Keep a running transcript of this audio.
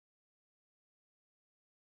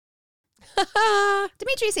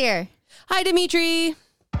Dimitri's here. Hi, Dimitri.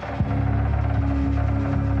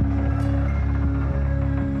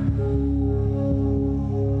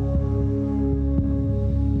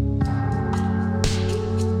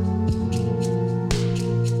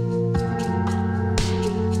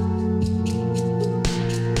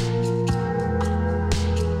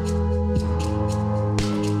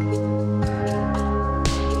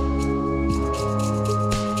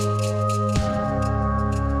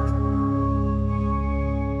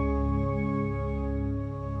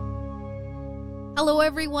 Hello,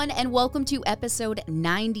 everyone, and welcome to episode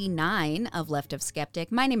 99 of Left of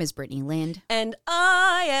Skeptic. My name is Brittany Lind. And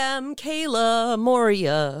I am Kayla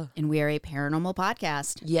Moria. And we are a paranormal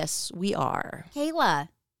podcast. Yes, we are. Kayla,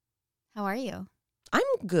 how are you? I'm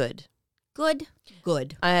good. Good.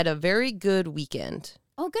 Good. I had a very good weekend.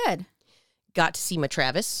 Oh, good. Got to see my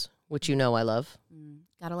Travis, which you know I love.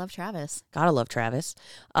 Gotta love Travis. Gotta love Travis.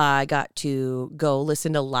 I got to go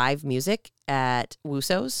listen to live music at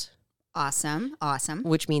Wuso's. Awesome. Awesome.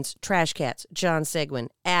 Which means Trash Cats, John Seguin,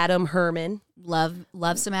 Adam Herman. Love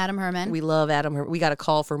some Adam Herman. We love Adam Herman. We got a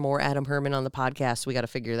call for more Adam Herman on the podcast. So we got to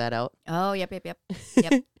figure that out. Oh, yep.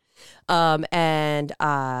 And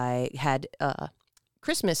I had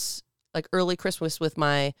Christmas, like early Christmas with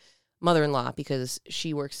my mother-in-law because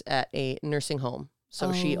she works at a nursing home.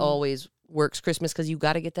 So she always works Christmas because you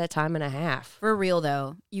got to get that time and a half. For real,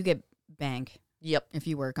 though, you get bank. Yep. If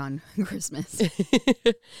you work on Christmas.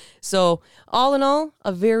 So all in all,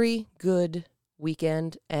 a very good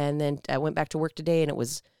weekend. And then I went back to work today and it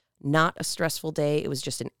was not a stressful day. It was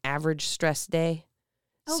just an average stress day.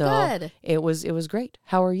 Oh, so good. It was great.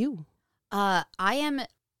 How are you? I am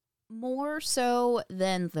more so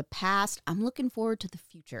than the past. I'm looking forward to the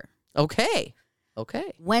future. Okay.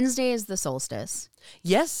 Wednesday is the solstice.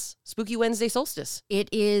 Yes. Spooky Wednesday solstice. It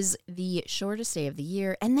is the shortest day of the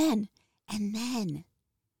year. And then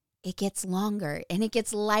it gets longer and it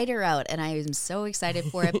gets lighter out. And I am so excited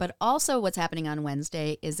for it. But also what's happening on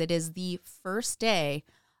Wednesday is it is the first day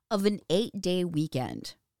of an 8-day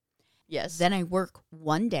weekend. Yes. Then I work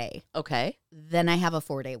one day. Okay. Then I have a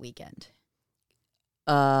 4-day weekend.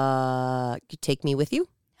 You take me with you?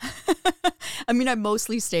 I mean, I'm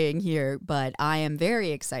mostly staying here, but I am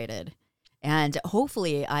very excited. And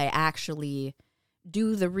hopefully I actually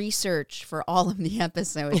do the research for all of the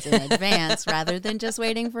episodes in advance rather than just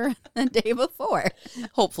waiting for the day before.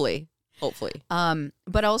 Hopefully.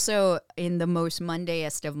 But also in the most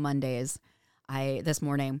Mondayest of Mondays, this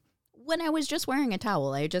morning, when I was just wearing a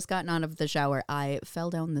towel, I had just gotten out of the shower, I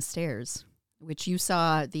fell down the stairs, which you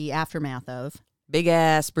saw the aftermath of. Big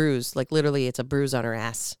ass bruise. Like literally it's a bruise on her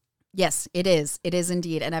ass. Yes, it is. It is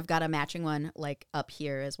indeed. And I've got a matching one like up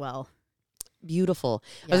here as well. Beautiful.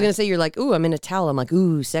 Yeah. I was going to say, you're like, ooh, I'm in a towel. I'm like,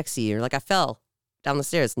 ooh, sexy. You're like, I fell down the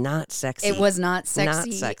stairs. Not sexy. It was not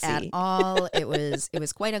sexy, Not sexy. at all. It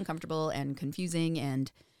was quite uncomfortable and confusing and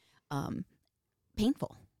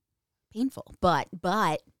painful. But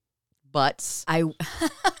Butts. I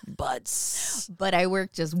Butts. but I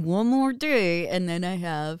work just one more day and then I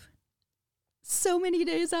have so many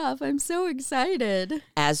days off. I'm so excited.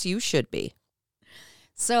 As you should be.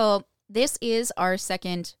 So this is our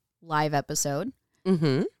second live episode.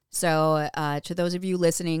 Mm-hmm. So to those of you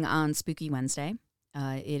listening on Spooky Wednesday,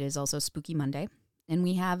 it is also Spooky Monday. And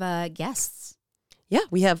we have guests. Yeah,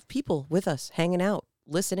 we have people with us hanging out,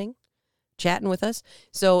 listening, chatting with us.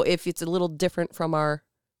 So if it's a little different from our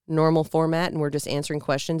normal format and we're just answering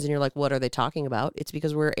questions and you're like, what are they talking about? It's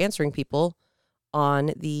because we're answering people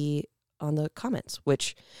on the comments,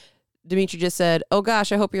 which Dimitri just said, oh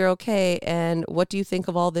gosh, I hope you're okay. And what do you think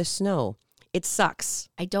of all this snow? It sucks.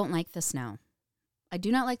 I don't like the snow. I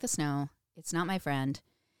do not like the snow. It's not my friend.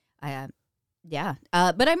 But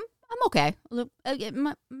I'm okay.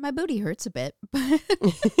 My booty hurts a bit.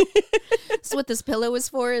 So what this pillow is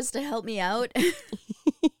for is to help me out.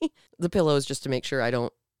 The pillow is just to make sure I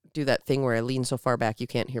don't do that thing where I lean so far back you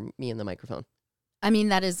can't hear me in the microphone. I mean,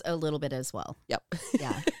 that is a little bit as well. Yep.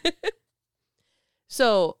 Yeah.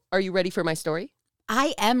 So, are you ready for my story?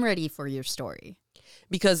 I am ready for your story.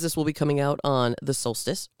 Because this will be coming out on the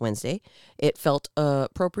solstice, Wednesday, it felt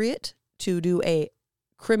appropriate to do a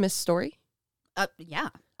Christmas story. Yeah,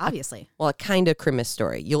 obviously. A kind of Christmas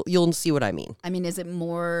story. You'll see what I mean. I mean, is it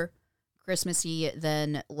more Christmassy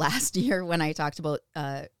than last year when I talked about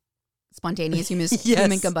spontaneous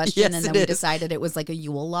human combustion, and then we decided it was like a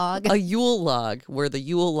Yule log? A Yule log, where the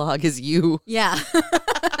Yule log is you. Yeah.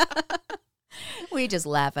 We just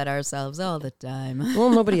laugh at ourselves all the time. Well,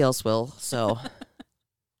 nobody else will, so.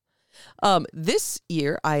 This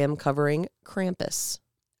year, I am covering Krampus.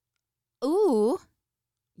 Ooh.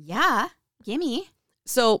 Yeah. Gimme.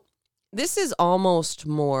 So, this is almost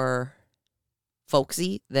more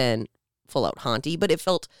folksy than full out haunty, but it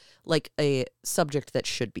felt like a subject that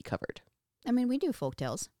should be covered. I mean, we do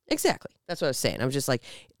folktales. Exactly. That's what I was saying. I'm just like,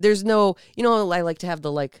 there's no, I like to have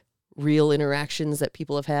the like real interactions that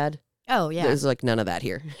people have had. Oh, yeah. There's like none of that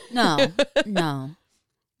here. No, no.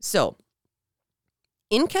 So,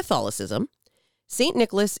 in Catholicism, St.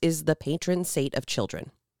 Nicholas is the patron saint of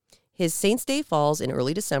children. His saint's day falls in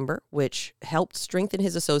early December, which helped strengthen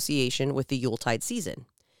his association with the Yuletide season.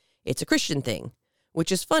 It's a Christian thing,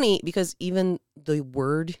 which is funny because even the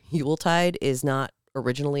word Yuletide is not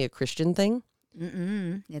originally a Christian thing.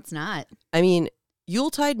 It's not. I mean,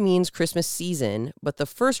 Yuletide means Christmas season, but the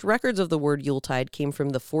first records of the word Yuletide came from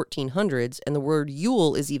the 1400s, and the word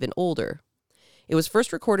Yule is even older. It was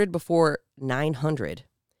first recorded before 900.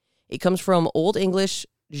 It comes from Old English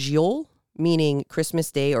Yule, meaning Christmas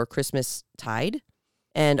Day or Christmas tide,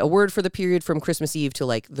 and a word for the period from Christmas Eve to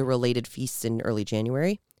like the related feasts in early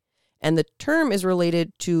January. And the term is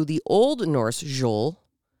related to the Old Norse Jul,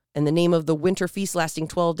 and the name of the winter feast lasting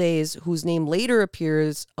 12 days, whose name later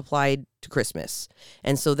appears applied to Christmas.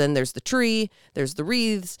 And so then there's the tree, there's the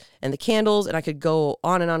wreaths, and the candles, and I could go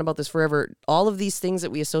on and on about this forever. All of these things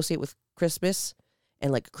that we associate with Christmas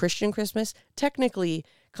and like Christian Christmas technically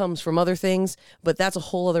comes from other things, but that's a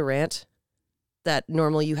whole other rant that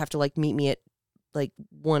normally you have to like meet me at like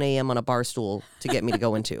 1 a.m. on a bar stool to get me to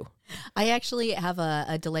go into. I actually have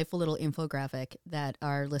a delightful little infographic that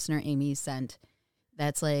our listener Amy sent.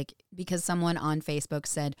 That's like, because someone on Facebook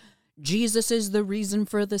said, Jesus is the reason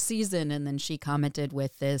for the season. And then she commented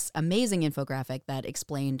with this amazing infographic that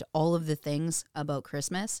explained all of the things about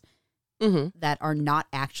Christmas that are not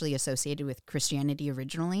actually associated with Christianity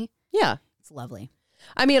originally. Yeah. It's lovely.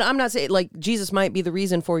 I mean, I'm not saying like Jesus might be the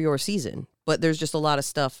reason for your season, but there's just a lot of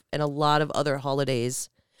stuff and a lot of other holidays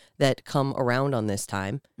that come around on this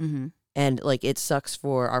time. Mm-hmm. And like, it sucks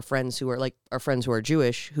for our friends who are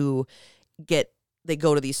Jewish who they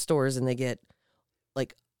go to these stores and they get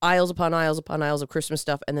like aisles upon aisles upon aisles of Christmas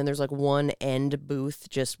stuff. And then there's like one end booth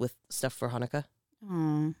just with stuff for Hanukkah.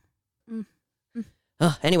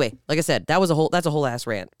 Anyway, like I said, that's a whole ass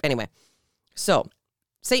rant. Anyway, so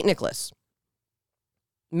St. Nicholas.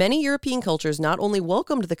 Many European cultures not only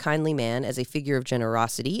welcomed the kindly man as a figure of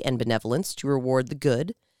generosity and benevolence to reward the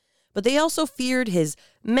good, but they also feared his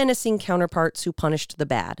menacing counterparts who punished the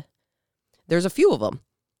bad. There's a few of them.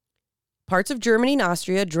 Parts of Germany and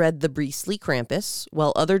Austria dread the beastly Krampus,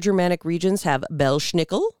 while other Germanic regions have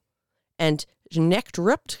Belsnickel and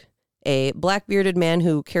Schnechtrupt, a black-bearded man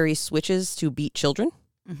who carries switches to beat children.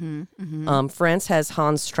 France has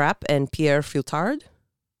Hans Trapp and Pierre Fouettard.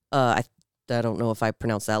 I don't know if I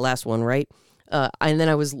pronounced that last one right. And then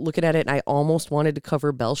I was looking at it, and I almost wanted to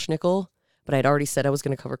cover Belsnickel, but I'd already said I was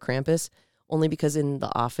going to cover Krampus, only because in The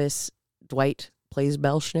Office, Dwight plays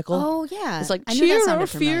Belsnickel. Oh, yeah. It's like, cheer or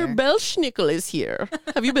fear, Belsnickel is here.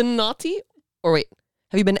 Have you been naughty? Or wait,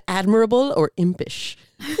 have you been admirable or impish?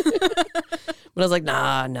 But I was like,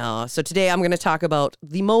 no. So today I'm going to talk about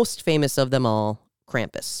the most famous of them all,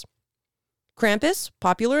 Krampus. Krampus,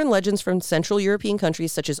 popular in legends from Central European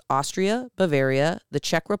countries such as Austria, Bavaria, the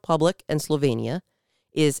Czech Republic, and Slovenia,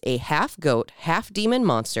 is a half-goat, half-demon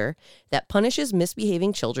monster that punishes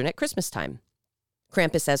misbehaving children at Christmas time.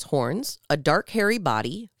 Krampus has horns, a dark hairy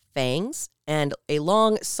body, fangs, and a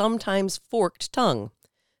long, sometimes forked tongue.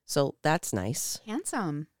 So that's nice.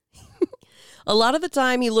 Handsome. A lot of the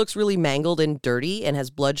time he looks really mangled and dirty and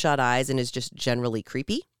has bloodshot eyes and is just generally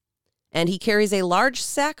creepy. And he carries a large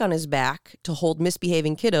sack on his back to hold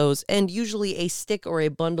misbehaving kiddos and usually a stick or a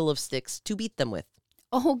bundle of sticks to beat them with.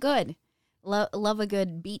 Oh, good. Love a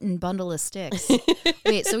good beaten bundle of sticks.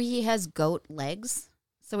 Wait, so he has goat legs?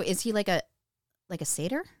 So is he like a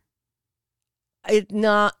satyr? I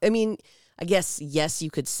guess, yes,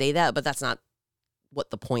 you could say that, but that's not what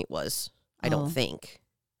the point was, I don't think.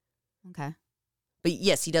 Okay. But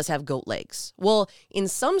yes, he does have goat legs. Well, in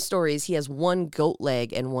some stories, he has one goat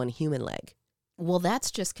leg and one human leg. Well,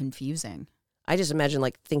 that's just confusing. I just imagine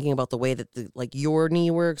like thinking about the way that your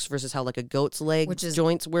knee works versus how like a goat's leg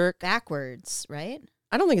joints work. Backwards, right?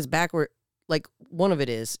 I don't think it's backward. Like one of it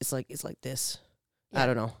is. It's like this. Yeah. I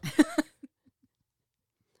don't know.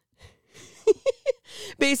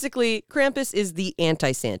 Basically, Krampus is the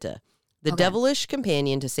anti-Santa, the devilish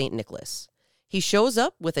companion to St. Nicholas. He shows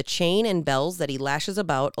up with a chain and bells that he lashes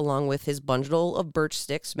about along with his bundle of birch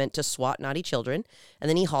sticks meant to swat naughty children, and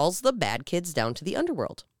then he hauls the bad kids down to the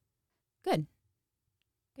underworld. Good.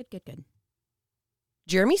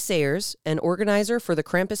 Jeremy Sayers, an organizer for the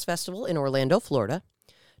Krampus Festival in Orlando, Florida,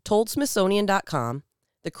 told Smithsonian.com,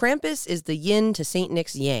 "The Krampus is the yin to St.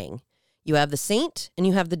 Nick's yang. You have the saint and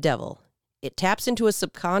you have the devil. It taps into a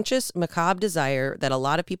subconscious, macabre desire that a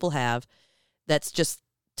lot of people have that's just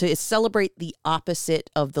to celebrate the opposite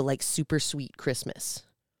of the like super sweet Christmas.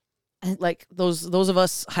 Like those of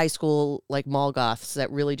us high school like mall goths that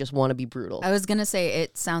really just want to be brutal. I was going to say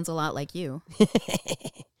it sounds a lot like you.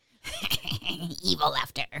 Evil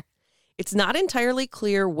laughter. It's not entirely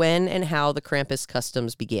clear when and how the Krampus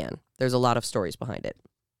customs began. There's a lot of stories behind it.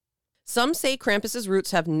 Some say Krampus's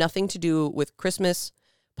roots have nothing to do with Christmas.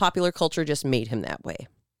 Popular culture just made him that way.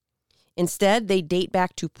 Instead, they date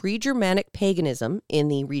back to pre-Germanic paganism in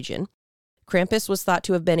the region. Krampus was thought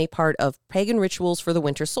to have been a part of pagan rituals for the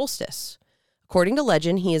winter solstice. According to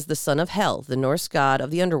legend, he is the son of Hel, the Norse god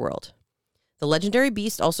of the underworld. The legendary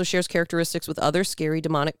beast also shares characteristics with other scary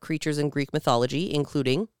demonic creatures in Greek mythology,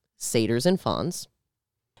 including satyrs and fauns.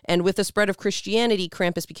 And with the spread of Christianity,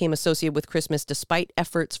 Krampus became associated with Christmas despite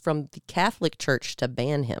efforts from the Catholic Church to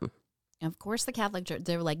ban him. Of course, the Catholic Church,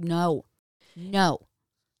 they were like, no,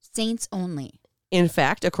 saints only. In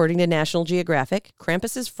fact, according to National Geographic,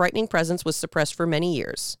 Krampus's frightening presence was suppressed for many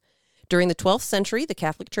years. During the 12th century, the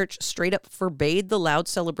Catholic Church straight up forbade the loud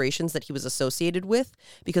celebrations that he was associated with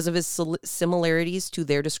because of his similarities to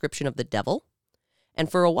their description of the devil.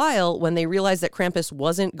 And for a while, when they realized that Krampus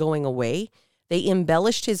wasn't going away, they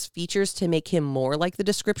embellished his features to make him more like the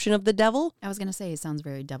description of the devil. I was going to say, he sounds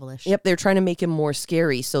very devilish. Yep, they're trying to make him more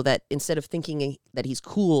scary so that instead of thinking that he's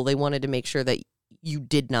cool, they wanted to make sure that you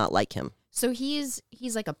did not like him. So he's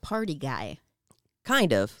like a party guy.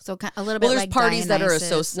 Kind of. So a little bit there's like parties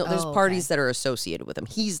Dionysus. that are there's parties that are associated with him.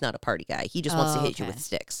 He's not a party guy. He just wants to hit you with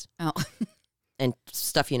sticks. Oh. And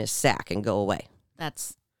stuff you in his sack and go away.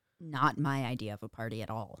 That's not my idea of a party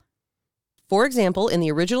at all. For example, in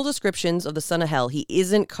the original descriptions of the son of Hel, he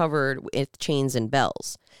isn't covered with chains and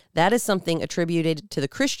bells. That is something attributed to the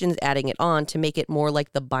Christians adding it on to make it more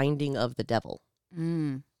like the binding of the devil.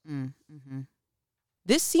 Mm-hmm.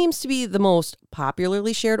 This seems to be the most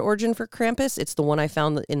popularly shared origin for Krampus. It's the one I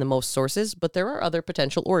found in the most sources, but there are other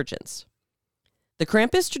potential origins. The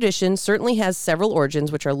Krampus tradition certainly has several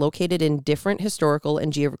origins which are located in different historical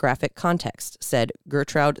and geographic contexts, said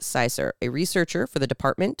Gertraud Seisser, a researcher for the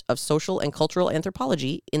Department of Social and Cultural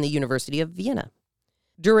Anthropology in the University of Vienna.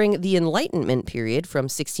 During the Enlightenment period from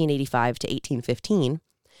 1685 to 1815,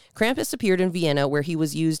 Krampus appeared in Vienna where he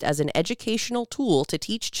was used as an educational tool to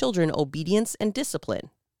teach children obedience and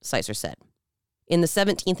discipline, Seisser said. In the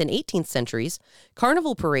 17th and 18th centuries,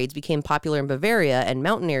 carnival parades became popular in Bavaria and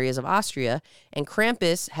mountain areas of Austria, and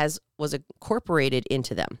Krampus was incorporated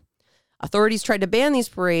into them. Authorities tried to ban these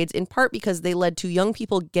parades in part because they led to young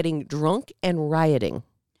people getting drunk and rioting.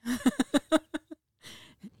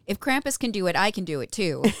 If Krampus can do it, I can do it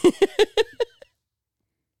too.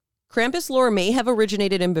 Krampus lore may have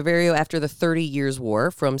originated in Bavaria after the 30 Years' War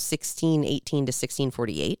from 1618 to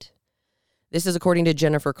 1648. This is according to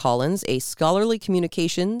Jennifer Collins, a scholarly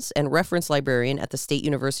communications and reference librarian at the State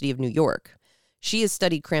University of New York. She has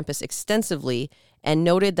studied Krampus extensively and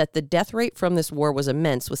noted that the death rate from this war was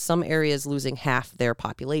immense, with some areas losing half their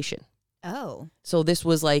population. Oh. So this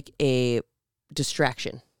was like a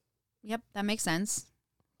distraction. Yep, that makes sense.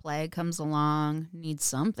 Plague comes along, needs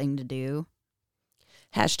something to do.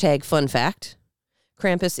 Hashtag fun fact.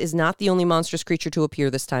 Krampus is not the only monstrous creature to appear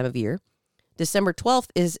this time of year. December 12th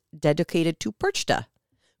is dedicated to Perchta,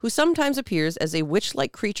 who sometimes appears as a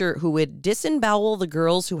witch-like creature who would disembowel the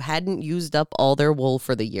girls who hadn't used up all their wool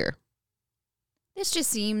for the year. This just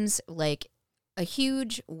seems like a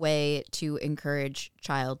huge way to encourage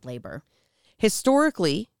child labor.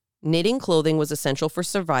 Historically, knitting clothing was essential for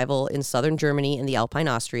survival in southern Germany and the Alpine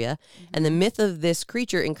Austria, and the myth of this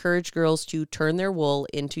creature encouraged girls to turn their wool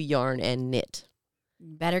into yarn and knit.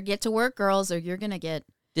 Better get to work, girls, or you're going to get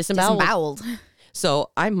disemboweled.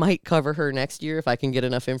 So I might cover her next year if I can get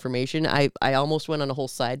enough information. I almost went on a whole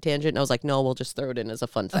side tangent, and I was like, no, we'll just throw it in as a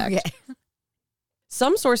fun fact. Okay.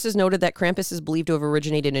 Some sources noted that Krampus is believed to have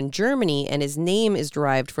originated in Germany, and his name is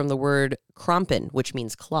derived from the word Krampen, which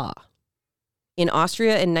means claw. In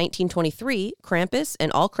Austria in 1923, Krampus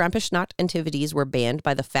and all Krampusnacht activities were banned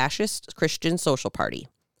by the fascist Christian Social Party.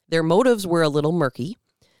 Their motives were a little murky.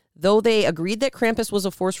 Though they agreed that Krampus was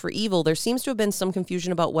a force for evil, there seems to have been some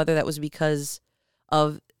confusion about whether that was because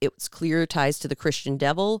of its clear ties to the Christian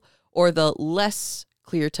devil or the less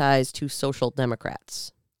clear ties to social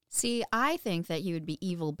democrats. See, I think that he would be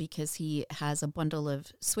evil because he has a bundle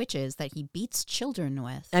of switches that he beats children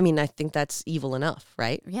with. I mean, I think that's evil enough,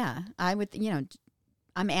 right? Yeah, I would,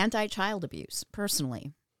 I'm anti-child abuse,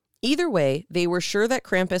 personally. Either way, they were sure that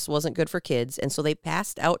Krampus wasn't good for kids, and so they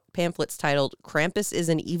passed out pamphlets titled Krampus is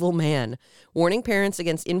an Evil Man, warning parents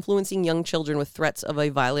against influencing young children with threats of a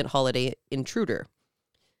violent holiday intruder.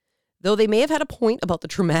 Though they may have had a point about the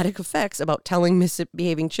traumatic effects about telling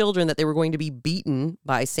misbehaving children that they were going to be beaten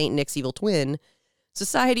by St. Nick's evil twin,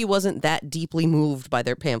 society wasn't that deeply moved by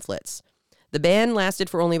their pamphlets. The ban lasted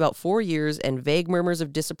for only about 4 years, and vague murmurs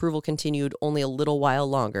of disapproval continued only a little while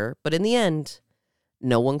longer, but in the end,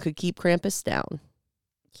 no one could keep Krampus down.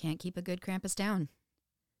 Can't keep a good Krampus down.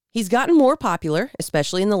 He's gotten more popular,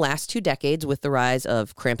 especially in the last 2 decades with the rise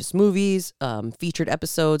of Krampus movies, featured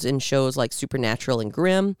episodes in shows like Supernatural and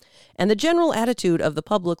Grimm, and the general attitude of the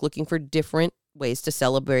public looking for different ways to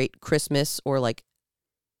celebrate Christmas or like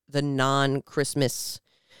the non-Christmas,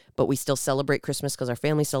 but we still celebrate Christmas because our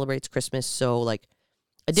family celebrates Christmas. So like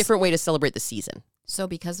a different way to celebrate the season. So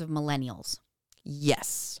because of millennials.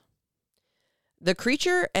 Yes. The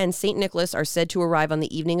creature and St. Nicholas are said to arrive on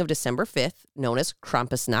the evening of December 5th, known as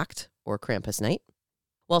Krampusnacht, or Krampus Night.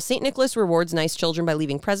 While St. Nicholas rewards nice children by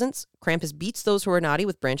leaving presents, Krampus beats those who are naughty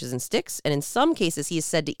with branches and sticks, and in some cases he is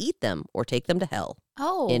said to eat them or take them to hell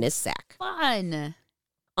in his sack. Fun.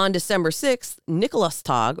 On December 6th,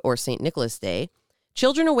 Nikolastag, or St. Nicholas Day,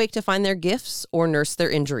 children awake to find their gifts or nurse their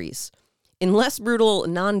injuries. In less brutal,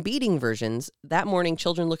 non-beating versions, that morning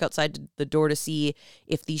children look outside the door to see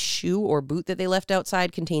if the shoe or boot that they left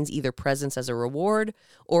outside contains either presents as a reward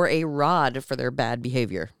or a rod for their bad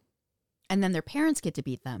behavior. And then their parents get to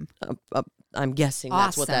beat them. I'm guessing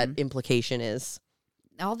that's what that implication is.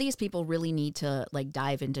 All these people really need to like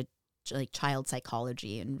dive into like child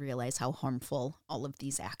psychology and realize how harmful all of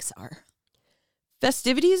these acts are.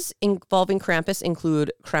 Festivities involving Krampus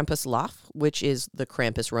include Krampuslauf, which is the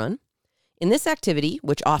Krampus Run. In this activity,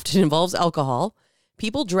 which often involves alcohol,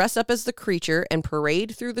 people dress up as the creature and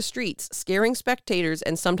parade through the streets, scaring spectators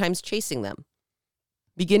and sometimes chasing them.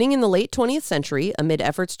 Beginning in the late 20th century, amid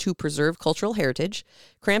efforts to preserve cultural heritage,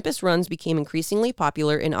 Krampus runs became increasingly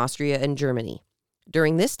popular in Austria and Germany.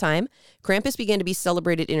 During this time, Krampus began to be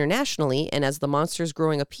celebrated internationally, and as the monster's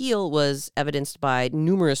growing appeal was evidenced by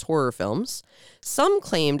numerous horror films, some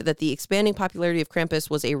claimed that the expanding popularity of Krampus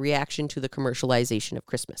was a reaction to the commercialization of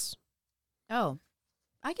Christmas. Oh,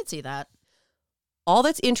 I could see that. All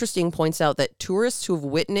That's Interesting points out that tourists who've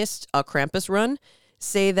witnessed a Krampus run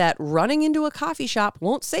say that running into a coffee shop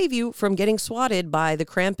won't save you from getting swatted by the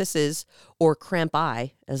Krampuses, or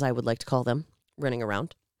Krampi, as I would like to call them, running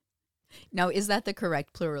around. Now, is that the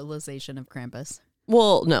correct pluralization of Krampus?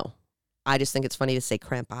 Well, no. I just think it's funny to say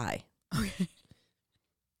Krampi. Okay.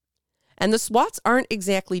 And the swats aren't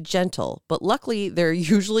exactly gentle, but luckily they're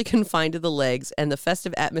usually confined to the legs, and the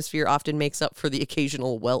festive atmosphere often makes up for the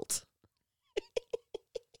occasional welt.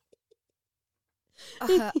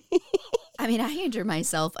 I mean, I injure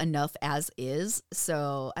myself enough as is,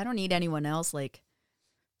 so I don't need anyone else, like,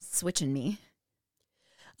 switching me.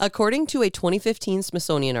 According to a 2015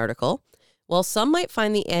 Smithsonian article, while some might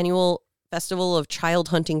find the annual Festival of Child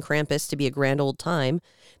Hunting Krampus to be a grand old time,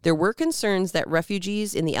 there were concerns that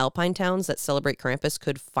refugees in the Alpine towns that celebrate Krampus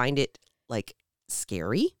could find it, like,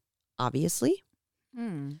 scary, obviously.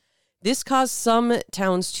 This caused some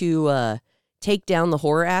towns to take down the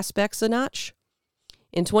horror aspects a notch.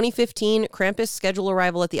 In 2015, Krampus' scheduled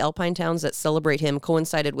arrival at the Alpine towns that celebrate him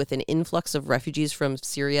coincided with an influx of refugees from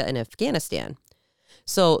Syria and Afghanistan.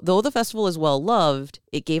 So, though the festival is well loved,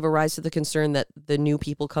 it gave a rise to the concern that the new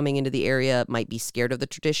people coming into the area might be scared of the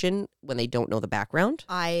tradition when they don't know the background.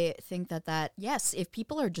 I think that, yes, if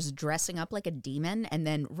people are just dressing up like a demon and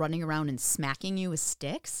then running around and smacking you with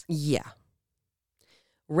sticks. Yeah.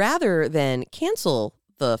 Rather than cancel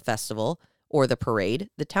the festival or the parade,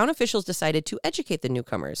 the town officials decided to educate the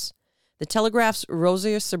newcomers. The Telegraph's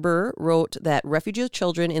Rosia Sabur wrote that refugee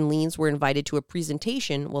children in Leens were invited to a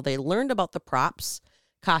presentation while they learned about the props,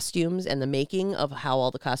 costumes, and the making of how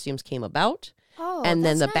all the costumes came about. Oh, and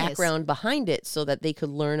then the nice. background behind it so that they could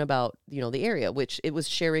learn about, the area, which it was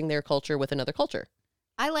sharing their culture with another culture.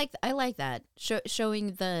 I like that.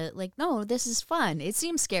 Showing the, like, no, this is fun. It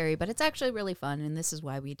seems scary, but it's actually really fun, and this is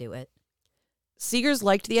why we do it. Seegers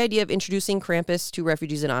liked the idea of introducing Krampus to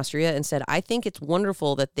refugees in Austria and said, I think it's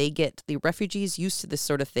wonderful that they get the refugees used to this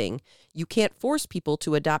sort of thing. You can't force people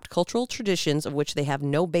to adopt cultural traditions of which they have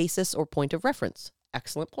no basis or point of reference.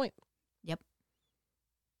 Excellent point. Yep.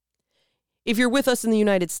 If you're with us in the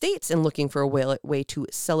United States and looking for a way to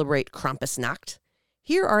celebrate Krampusnacht,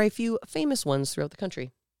 here are a few famous ones throughout the country.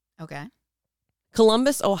 Okay.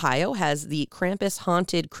 Columbus, Ohio has the Krampus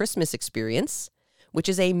Haunted Christmas Experience, which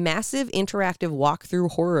is a massive interactive walk-through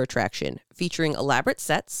horror attraction featuring elaborate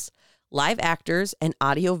sets, live actors, and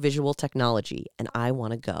audio-visual technology, and I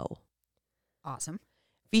want to go. Awesome.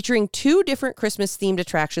 Featuring 2 different Christmas-themed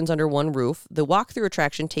attractions under one roof, the walkthrough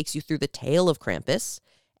attraction takes you through the tale of Krampus.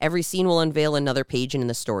 Every scene will unveil another page in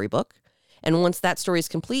the storybook. And once that story is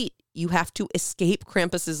complete, you have to escape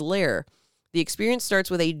Krampus's lair. The experience starts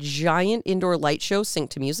with a giant indoor light show synced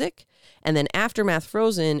to music, and then Aftermath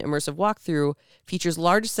Frozen immersive walkthrough features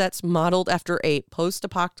large sets modeled after a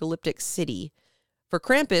post-apocalyptic city. For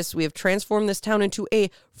Krampus, we have transformed this town into a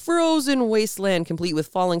frozen wasteland complete with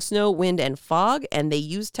falling snow, wind, and fog, and they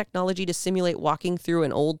use technology to simulate walking through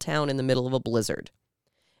an old town in the middle of a blizzard.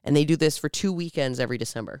 And they do this for 2 weekends every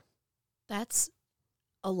December. That's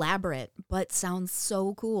elaborate, but sounds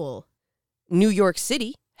so cool. New York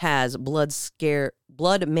City has Blood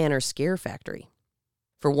Manor Scare Factory.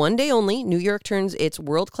 For one day only, New York turns its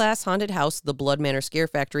world-class haunted house, the Blood Manor Scare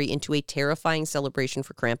Factory, into a terrifying celebration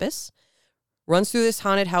for Krampus. Runs through this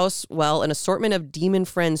haunted house while an assortment of demon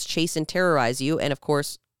friends chase and terrorize you, and of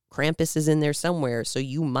course, Krampus is in there somewhere, so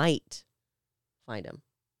you might find him.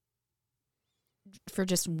 For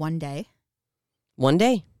just one day? One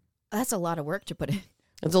day. That's a lot of work to put in.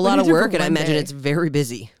 It's a lot of work, and I imagine it's very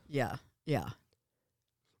busy. Yeah.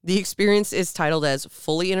 The experience is titled as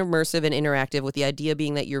fully immersive and interactive, with the idea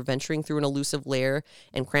being that you're venturing through an elusive lair,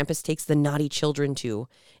 and Krampus takes the naughty children to,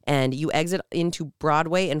 and you exit into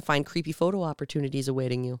Broadway and find creepy photo opportunities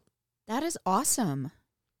awaiting you. That is awesome.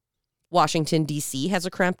 Washington, D.C. has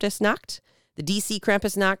a Krampusnacht. The D.C.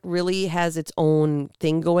 Krampusnacht really has its own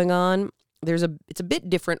thing going on. It's a bit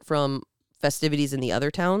different from festivities in the other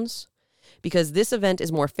towns, because this event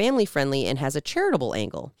is more family-friendly and has a charitable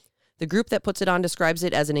angle. The group that puts it on describes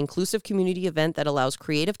it as an inclusive community event that allows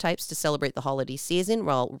creative types to celebrate the holiday season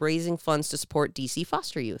while raising funds to support DC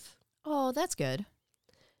foster youth. Oh, that's good.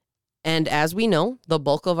 And as we know, the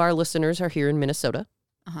bulk of our listeners are here in Minnesota.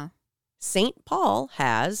 Uh-huh. St. Paul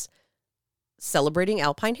has Celebrating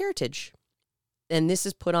Alpine Heritage. And this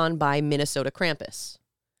is put on by Minnesota Krampus,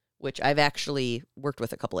 which I've actually worked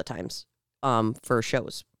with a couple of times for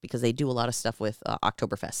shows, because they do a lot of stuff with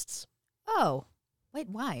Oktoberfests. Oh, wait,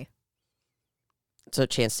 why? It's a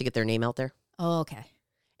chance to get their name out there. Oh, okay.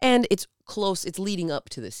 And it's close. It's leading up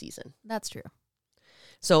to the season. That's true.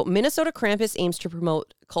 So Minnesota Krampus aims to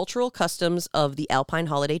promote cultural customs of the Alpine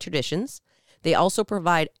holiday traditions. They also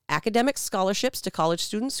provide academic scholarships to college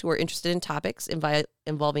students who are interested in topics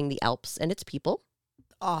involving the Alps and its people.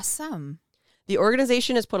 Awesome. The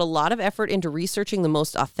organization has put a lot of effort into researching the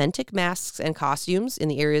most authentic masks and costumes in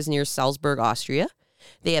the areas near Salzburg, Austria.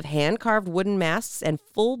 They have hand-carved wooden masks and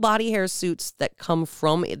full-body hair suits that come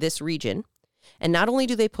from this region. And not only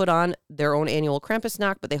do they put on their own annual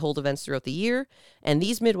Krampusnacht, but they hold events throughout the year. And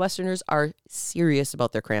these Midwesterners are serious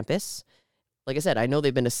about their Krampus. Like I said, I know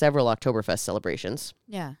they've been to several Oktoberfest celebrations.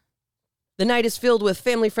 Yeah. The night is filled with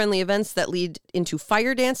family-friendly events that lead into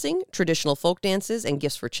fire dancing, traditional folk dances, and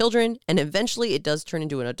gifts for children. And eventually it does turn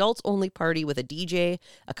into an adults-only party with a DJ,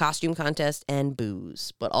 a costume contest, and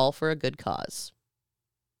booze. But all for a good cause.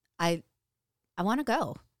 I want to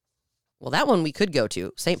go. Well, that one we could go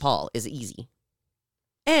to. St. Paul is easy.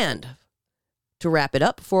 And to wrap it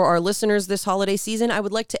up for our listeners this holiday season, I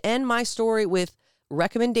would like to end my story with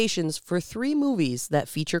recommendations for 3 movies that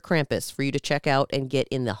feature Krampus for you to check out and get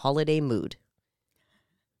in the holiday mood.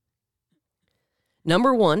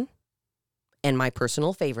 Number 1, and my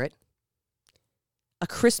personal favorite, A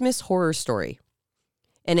Christmas Horror Story.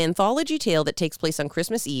 An anthology tale that takes place on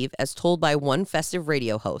Christmas Eve as told by one festive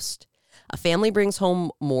radio host. A family brings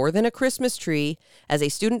home more than a Christmas tree as a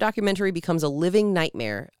student documentary becomes a living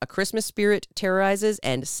nightmare. A Christmas spirit terrorizes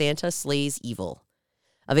and Santa slays evil.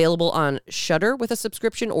 Available on Shudder with a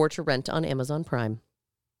subscription or to rent on Amazon Prime.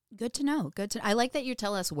 Good to know. I like that you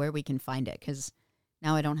tell us where we can find it, because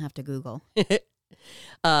now I don't have to Google.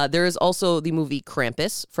 There is also the movie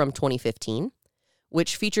Krampus from 2015,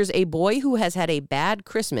 which features a boy who has had a bad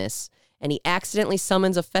Christmas and he accidentally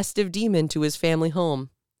summons a festive demon to his family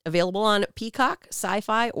home. Available on Peacock,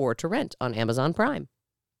 Sci-Fi, or to rent on Amazon Prime.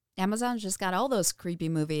 Amazon's just got all those creepy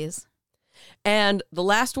movies. And the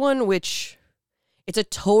last one, which it's a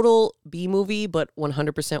total B movie, but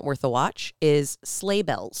 100% worth a watch, is Sleigh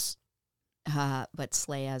Bells. But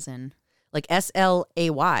sleigh as in? Like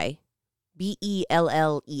SLAYBELLES.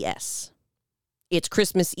 It's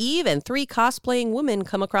Christmas Eve, and 3 cosplaying women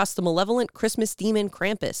come across the malevolent Christmas demon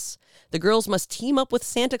Krampus. The girls must team up with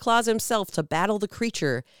Santa Claus himself to battle the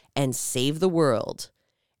creature and save the world.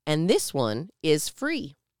 And this one is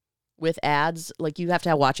free with ads. Like, you have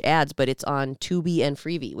to watch ads, but it's on Tubi and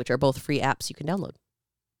Freevee, which are both free apps you can download.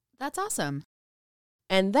 That's awesome.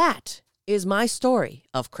 And that is my story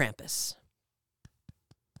of Krampus.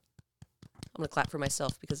 I'm going to clap for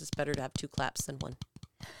myself because it's better to have 2 claps than 1.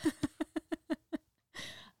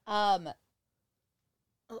 Oh,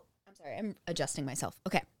 I'm sorry. I'm adjusting myself.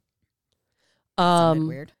 Okay. Sounded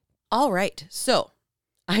Weird. All right. So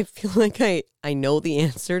I feel like I know the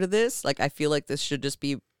answer to this. Like, I feel like this should just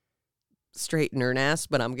be straight nerd ass,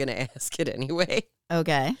 but I'm going to ask it anyway.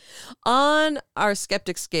 Okay. On our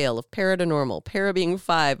skeptic scale of para to normal, para being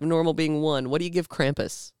 5, normal being 1, what do you give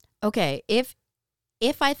Krampus? Okay. If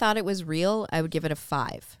I thought it was real, I would give it a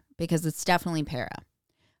 5 because it's definitely para.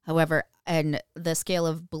 However, on the scale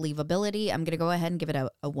of believability, I'm going to go ahead and give it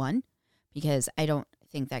a 1 because I don't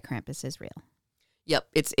think that Krampus is real. Yep,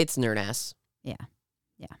 it's nerd ass. Yeah.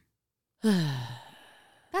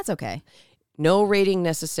 That's okay. No rating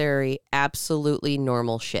necessary, absolutely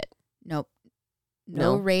normal shit. Nope.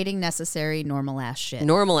 No? No rating necessary, normal ass shit.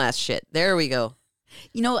 Normal ass shit. There we go.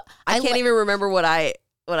 You know, I can't even remember what I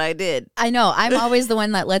did. I know. I'm always the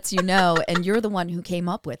one that lets you know, and you're the one who came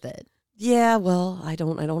up with it. Yeah, well, I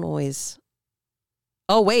don't always.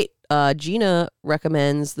 Oh, wait. Gina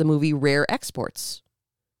recommends the movie Rare Exports,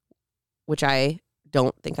 which I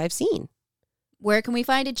don't think I've seen. Where can we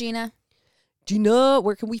find it, Gina? Gina,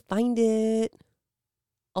 where can we find it?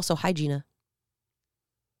 Also, hi, Gina.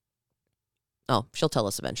 Oh, she'll tell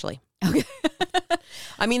us eventually. Okay.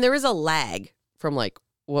 I mean, there is a lag from like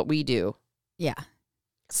what we do. Yeah.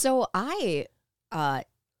 So I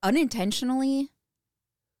unintentionally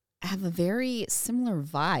have a very similar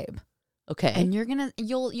vibe. Okay. And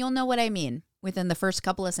you'll know what I mean within the first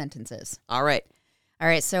couple of sentences. All right. All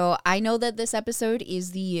right. So I know that this episode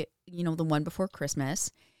is the one before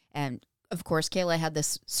Christmas. And of course, Kayla had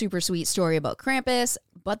this super sweet story about Krampus,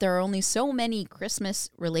 but there are only so many Christmas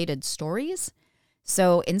related stories.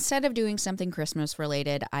 So instead of doing something Christmas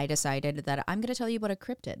related, I decided that I'm going to tell you about a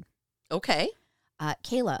cryptid. Okay.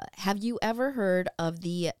 Kayla, have you ever heard of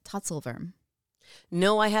the Tatzelwurm?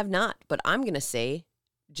 No, I have not, but I'm going to say,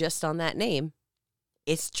 just on that name,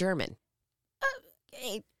 it's German.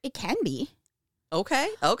 It can be. Okay.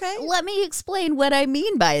 Let me explain what I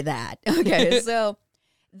mean by that. Okay, so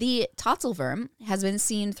the Tatzelwurm has been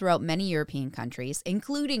seen throughout many European countries,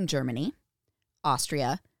 including Germany,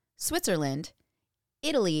 Austria, Switzerland,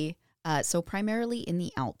 Italy, so primarily in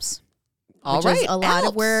the Alps. All which right, is a lot Alps.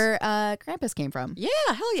 of where Krampus came from. Yeah,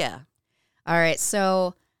 hell yeah. All right,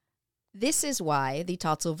 so this is why the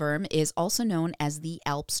Tatzelwurm is also known as the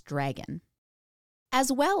Alps dragon,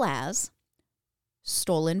 as well as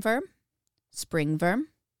Stollenwurm, Springwurm,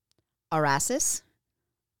 Arasis,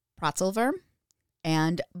 Pratzelwurm,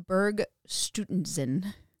 and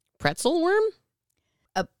Bergstutensen. Pretzelworm?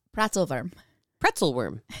 Pratzelwurm.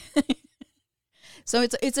 Pretzelworm. So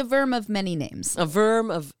it's a worm of many names. A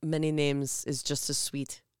worm of many names is just as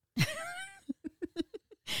sweet.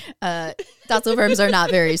 Tatzelwurms are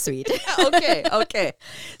not very sweet. Okay.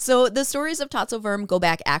 So the stories of Tatzelwurm go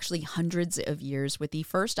back actually hundreds of years, with the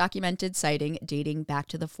first documented sighting dating back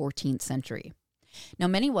to the 14th century. Now,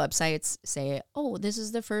 many websites say, oh, this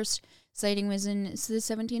is the first sighting was in the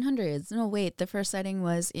 1700s. No, wait, the first sighting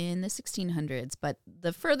was in the 1600s. But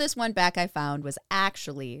the furthest one back I found was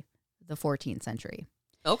actually the 14th century.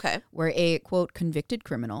 Okay. Where a, quote, convicted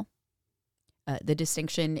criminal, the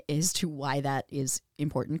distinction as to why that is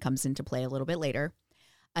important comes into play a little bit later.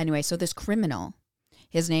 Anyway, so this criminal,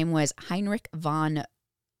 his name was Heinrich von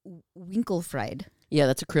Winkelfried. Yeah,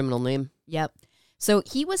 that's a criminal name. Yep. So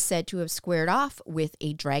he was said to have squared off with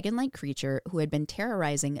a dragon-like creature who had been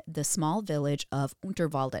terrorizing the small village of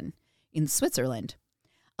Unterwalden in Switzerland.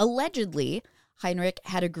 Allegedly, Heinrich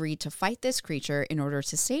had agreed to fight this creature in order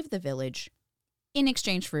to save the village in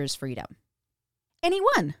exchange for his freedom. And he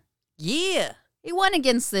won. Yeah. He won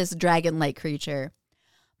against this dragon-like creature.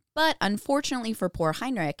 But unfortunately for poor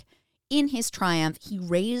Heinrich, in his triumph, he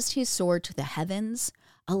raised his sword to the heavens,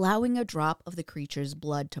 allowing a drop of the creature's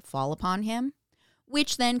blood to fall upon him,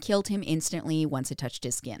 which then killed him instantly once it touched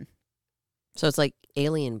his skin. So it's like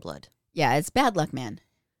alien blood. Yeah, it's bad luck, man.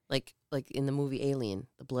 Like in the movie Alien,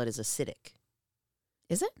 the blood is acidic.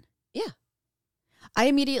 Is it? Yeah. I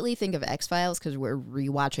immediately think of X-Files because we're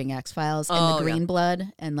rewatching X-Files and the green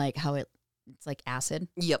blood and like how it's like acid.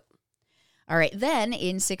 Yep. All right. Then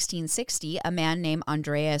in 1660, a man named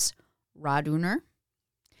Andreas Raduner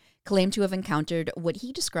claimed to have encountered what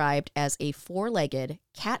he described as a four-legged,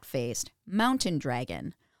 cat-faced mountain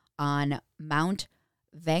dragon on Mount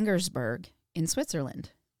Wangersberg in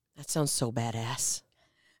Switzerland. That sounds so badass.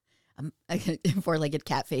 A four-legged,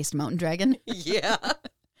 cat-faced mountain dragon. Yeah.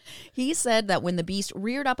 He said that when the beast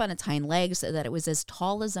reared up on its hind legs, that it was as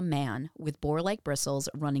tall as a man with boar-like bristles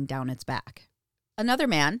running down its back. Another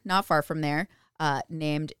man, not far from there,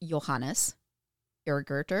 named Johannes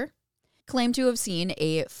Ergerter, claimed to have seen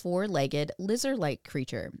a four-legged lizard-like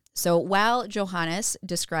creature. So while Johannes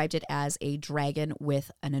described it as a dragon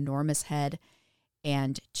with an enormous head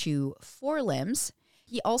and two forelimbs,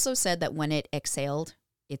 he also said that when it exhaled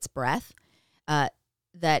its breath,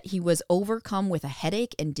 that he was overcome with a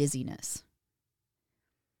headache and dizziness.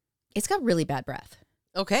 It's got really bad breath.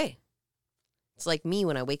 Okay. It's like me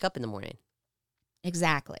when I wake up in the morning.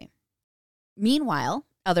 Exactly. Meanwhile,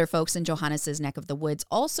 other folks in Johannes's neck of the woods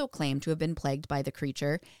also claimed to have been plagued by the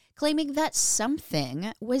creature, claiming that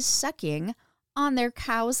something was sucking on their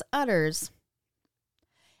cow's udders.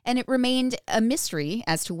 And it remained a mystery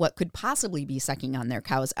as to what could possibly be sucking on their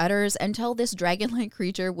cow's udders until this dragon-like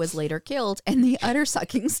creature was later killed and the udder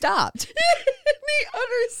sucking stopped. The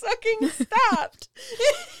udder sucking stopped.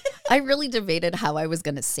 I really debated how I was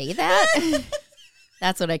going to say that.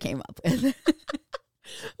 That's what I came up with.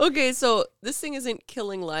 Okay, so this thing isn't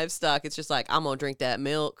killing livestock. It's just like, I'm going to drink that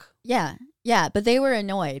milk. Yeah, but they were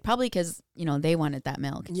annoyed, probably because, they wanted that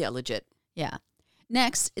milk. Yeah, legit. Yeah.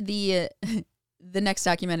 Next, the next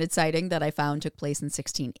documented sighting that I found took place in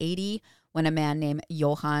 1680 when a man named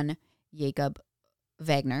Johann Jacob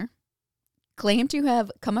Wagner claimed to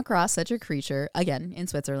have come across such a creature, again, in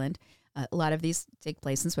Switzerland. A lot of these take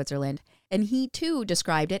place in Switzerland. And he, too,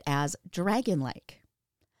 described it as dragon-like.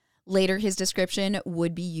 Later, his description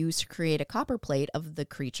would be used to create a copper plate of the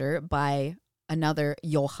creature by another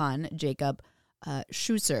Johann Jacob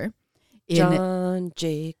Schutzer. John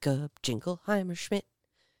Jacob Jingleheimer Schmidt.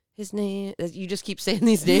 His name, you just keep saying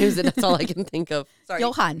these names, and that's all I can think of. Sorry.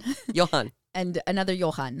 Johann. Johann. And another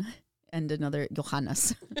Johann. And another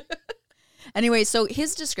Johannes. Anyway, so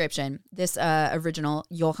his description, this original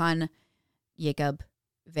Johann Jacob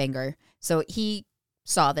Wenger, so he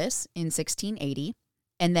saw this in 1680,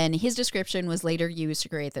 and then his description was later used to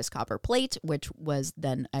create this copper plate, which was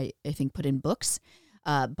then, I think, put in books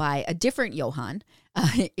by a different Johann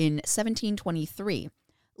in 1723,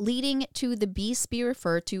 leading to the beast be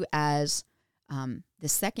referred to as the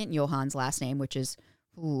second Johann's last name, which is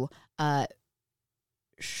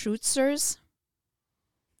Schutzers.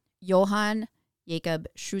 Johann Jacob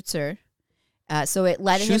Schutzer. So it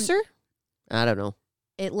led Schutzer? I don't know.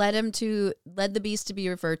 It led the beast to be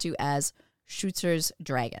referred to as Schutzer's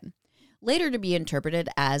dragon, later to be interpreted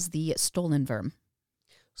as the Stollenwurm.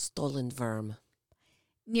 Stollenwurm.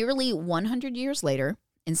 Nearly 100 years later,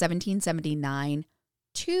 in 1779,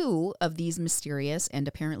 two of these mysterious and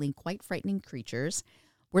apparently quite frightening creatures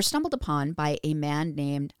were stumbled upon by a man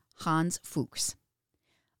named Hans Fuchs.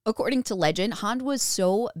 According to legend, Hans was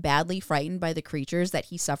so badly frightened by the creatures that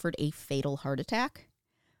he suffered a fatal heart attack.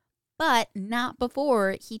 But not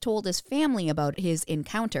before he told his family about his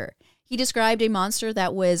encounter. He described a monster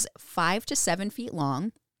that was 5 to 7 feet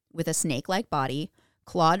long, with a snake-like body,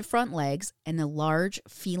 clawed front legs, and a large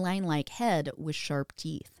feline-like head with sharp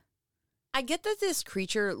teeth. I get that this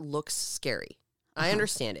creature looks scary. I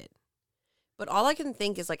understand it. But all I can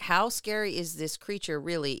think is, like, how scary is this creature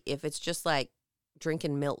really if it's just, like,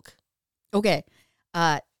 drinking milk? Okay.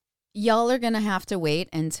 Y'all are going to have to wait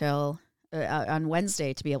until on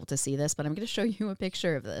Wednesday to be able to see this, but I'm going to show you a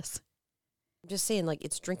picture of this. I'm just saying, like,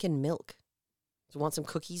 it's drinking milk. Do you want some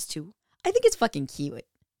cookies, too? I think it's fucking cute.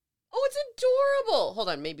 Oh, it's adorable. Hold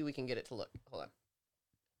on. Maybe we can get it to look. Hold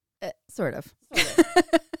on. Sort of.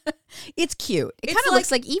 It's cute. It kind of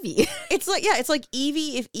looks like Eevee. It's like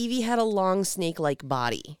Eevee if Eevee had a long snake-like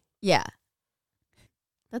body. Yeah.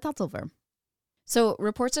 The Tatzelwurm. So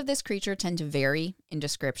reports of this creature tend to vary in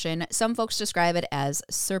description. Some folks describe it as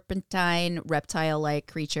serpentine, reptile-like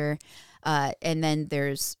creature. And then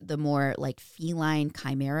there's the more like feline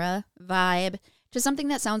chimera vibe to something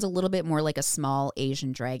that sounds a little bit more like a small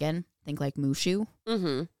Asian dragon. Think like Mushu.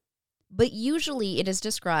 Mm-hmm. But usually it is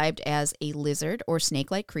described as a lizard or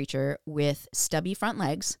snake-like creature with stubby front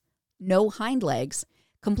legs, no hind legs,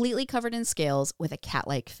 completely covered in scales with a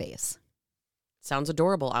cat-like face. Sounds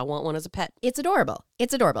adorable. I want one as a pet. It's adorable.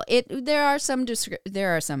 It's adorable. There are some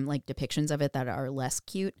like depictions of it that are less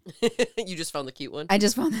cute. You just found the cute one? I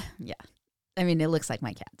just found yeah. I mean, it looks like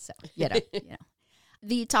my cat, so you know.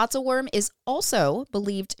 The Tatzelwurm is also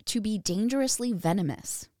believed to be dangerously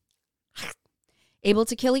venomous. Able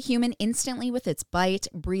to kill a human instantly with its bite,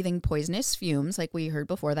 breathing poisonous fumes, like we heard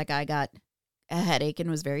before. That guy got a headache and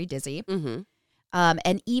was very dizzy. Mm-hmm.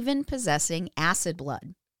 And even possessing acid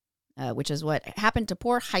blood, which is what happened to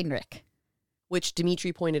poor Heinrich. Which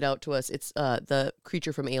Dimitri pointed out to us. It's the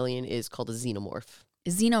creature from Alien is called a xenomorph.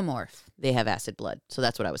 Xenomorph. They have acid blood, so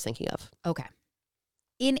that's what I was thinking of. Okay.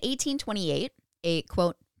 In 1828, a,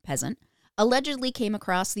 quote, peasant allegedly came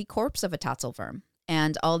across the corpse of a Tatzelwurm.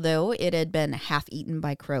 And although it had been half eaten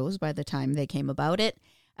by crows by the time they came about it,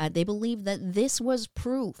 They believed that this was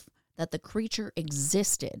proof that the creature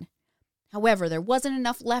existed. However, there wasn't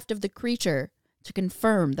enough left of the creature to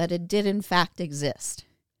confirm that it did in fact exist.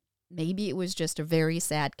 Maybe it was just a very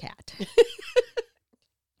sad cat.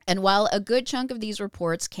 And while a good chunk of these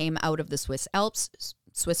reports came out of the Swiss Alps,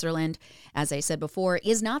 Switzerland, as I said before,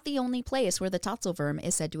 is not the only place where the Tatzelwurm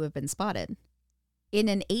is said to have been spotted. In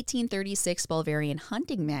an 1836 Bulgarian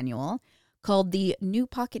hunting manual called the New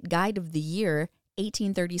Pocket Guide of the Year,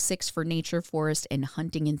 1836 for nature, forest, and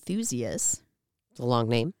hunting enthusiasts. It's a long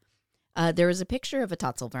name. There is a picture of a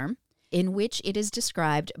Tatzelwurm in which it is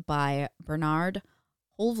described by Bernard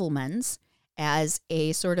Holvelmans as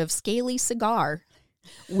a sort of scaly cigar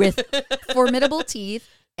with formidable teeth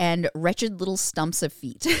and wretched little stumps of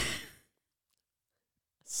feet.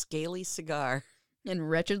 Scaly cigar. And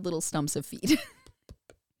wretched little stumps of feet.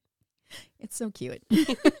 It's so cute.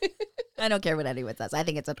 I don't care what anyone says. I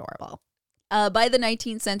think it's adorable. By the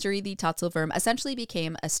 19th century, the Tatzelwurm essentially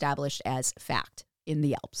became established as fact in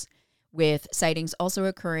the Alps, with sightings also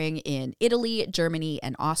occurring in Italy, Germany,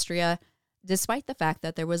 and Austria, despite the fact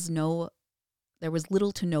that there was little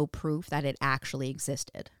to no proof that it actually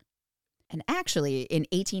existed. And actually, in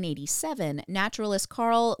 1887, naturalist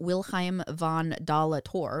Carl Wilhelm von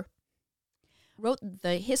Dahl-Tor wrote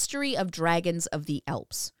The History of Dragons of the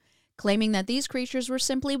Alps, claiming that these creatures were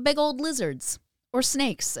simply big old lizards or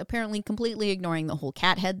snakes, apparently completely ignoring the whole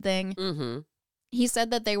cat head thing. Mm-hmm. He said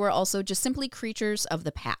that they were also just simply creatures of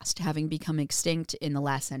the past, having become extinct in the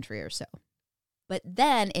last century or so. But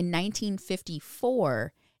then, in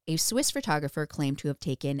 1954, a Swiss photographer claimed to have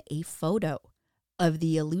taken a photo of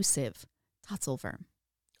the elusive Tatzelwurm,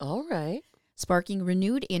 All right. sparking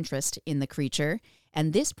renewed interest in the creature,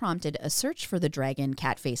 and this prompted a search for the dragon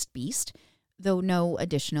cat-faced beast, though no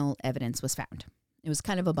additional evidence was found. It was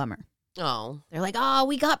kind of a bummer. Oh. They're like, oh,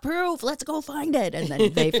 we got proof, let's go find it, and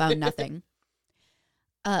then they found nothing.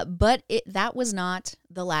 But that was not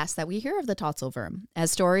the last that we hear of the Tatzelwurm,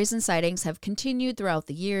 as stories and sightings have continued throughout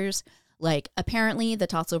the years. Like, apparently, the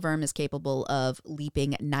Tatzelwurm is capable of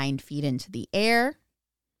leaping 9 feet into the air.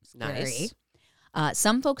 Nice.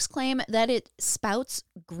 Some folks claim that it spouts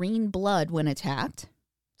green blood when attacked.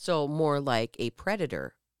 So more like a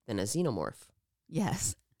predator than a xenomorph.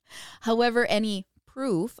 Yes. However, any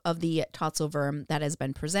proof of the Tatzelwurm that has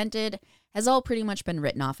been presented has all pretty much been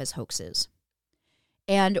written off as hoaxes.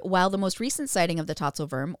 And while the most recent sighting of the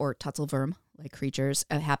Tatzelwurm, or Tatzelwurm-like creatures,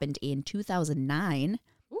 happened in 2009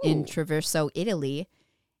 in Treviso, Italy,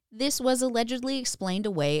 this was allegedly explained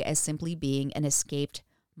away as simply being an escaped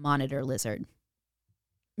monitor lizard.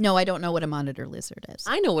 No, I don't know what a monitor lizard is.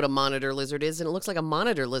 I know what a monitor lizard is, and it looks like a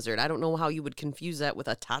monitor lizard. I don't know how you would confuse that with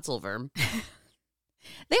a Tatzelwurm.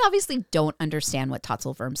 They obviously don't understand what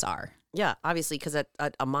Tatzelwurms are. Yeah, obviously, because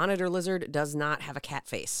a monitor lizard does not have a cat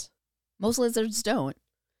face. Most lizards don't.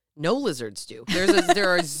 No lizards do. There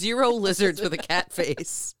are 0 lizards with a cat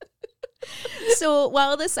face. So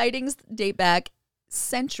while the sightings date back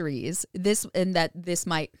centuries, this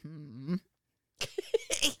might...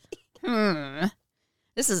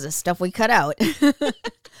 This is the stuff we cut out.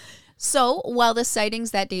 So while the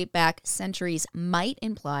sightings that date back centuries might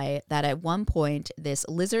imply that at one point this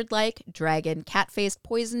lizard-like, dragon, cat-faced,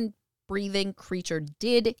 poison-breathing creature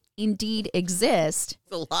did indeed exist...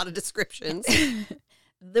 It's a lot of descriptions.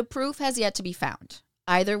 The proof has yet to be found.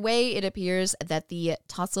 Either way, it appears that the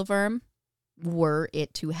Tatzelwurm, were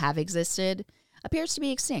it to have existed, appears to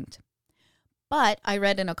be extinct. But I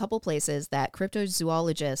read in a couple places that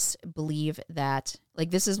cryptozoologists believe that,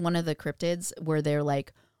 like, this is one of the cryptids where they're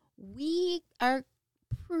like, we are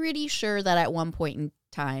pretty sure that at one point in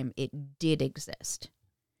time it did exist,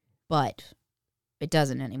 but it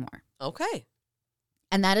doesn't anymore. Okay.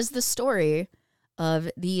 And that is the story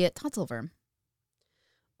of the Tatzelwurm.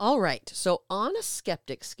 All right. So on a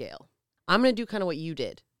skeptic scale, I'm going to do kind of what you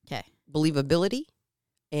did. Okay. Believability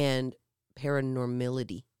and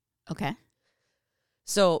paranormality. Okay.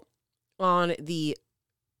 So on the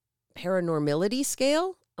paranormality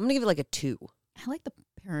scale, I'm going to give it like a 2. I like the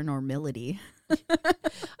paranormality.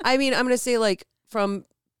 I mean, I'm going to say like from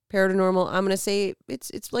paranormal, I'm going to say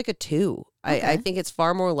it's like a 2. Okay. I think it's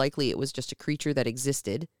far more likely it was just a creature that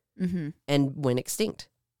existed and went extinct.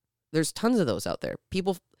 There's tons of those out there.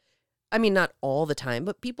 People, I mean, not all the time,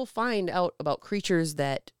 but people find out about creatures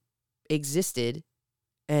that existed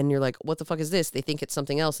and you're like, what the fuck is this? They think it's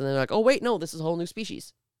something else. And they're like, oh, wait, no, this is a whole new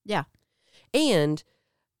species. Yeah. And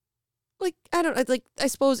like, I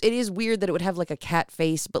suppose it is weird that it would have like a cat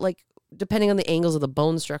face, but like, depending on the angles of the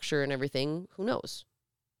bone structure and everything, who knows?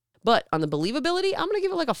 But on the believability, I'm going to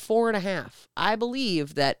give it like a 4.5. I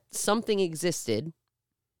believe that something existed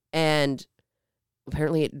and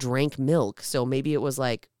apparently it drank milk. So maybe it was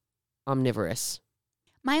like omnivorous.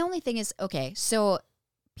 My only thing is, okay, so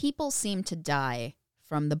people seem to die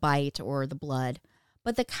from the bite or the blood,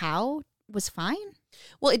 but the cow was fine?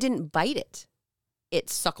 Well, it didn't bite it. It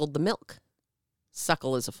suckled the milk.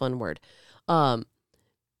 Suckle is a fun word. So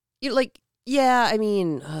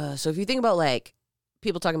if you think about like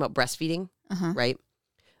people talking about breastfeeding, right?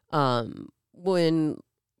 When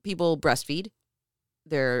people breastfeed,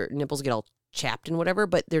 their nipples get all chapped and whatever,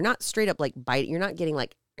 but they're not straight up like bite. You're not getting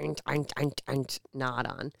like gnawed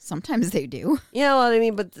on. Sometimes they do. You know what I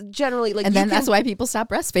mean? But generally, like, and then that's why people stop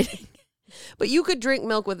breastfeeding. But you could drink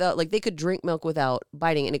milk without, like, they could drink milk without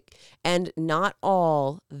biting, and not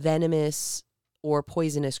all venomous or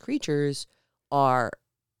poisonous creatures are.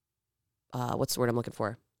 What's the word I'm looking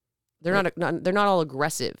for? They're they're not all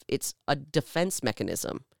aggressive. It's a defense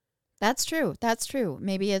mechanism. That's true. That's true.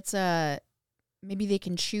 Maybe it's maybe they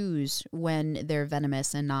can choose when they're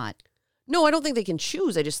venomous and not. No, I don't think they can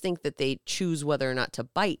choose. I just think that they choose whether or not to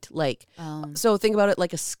bite. Like, so think about it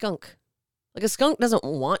like a skunk. Like a skunk doesn't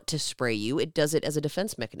want to spray you. It does it as a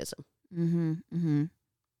defense mechanism.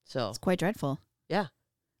 So it's quite dreadful. Yeah.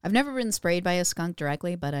 I've never been sprayed by a skunk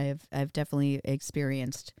directly, but I've definitely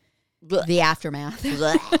experienced the aftermath.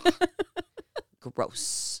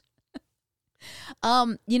 Gross.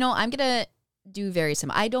 I'm gonna do very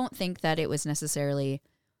similar. I don't think that it was necessarily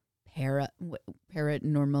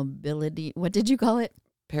paranormality. What did you call it?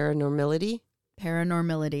 Paranormality.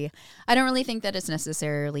 I don't really think that it's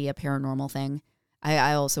necessarily a paranormal thing.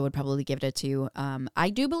 I also would probably give it a 2. I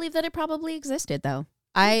do believe that it probably existed, though.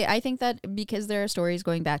 I think that because there are stories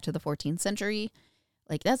going back to the 14th century,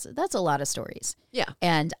 like that's a lot of stories. Yeah.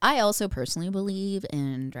 And I also personally believe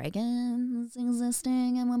in dragons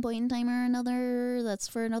existing at one point in time or another. That's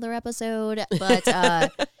for another episode.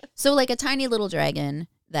 But so like a tiny little dragon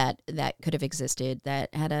that could have existed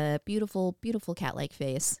that had a beautiful, beautiful cat-like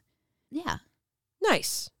face. Yeah.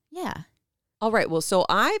 Nice. Yeah. All right. Well, so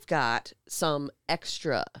I've got some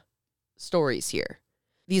extra stories here.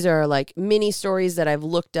 These are like mini stories that I've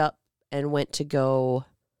looked up and went to go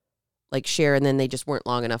like share, and then they just weren't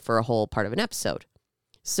long enough for a whole part of an episode.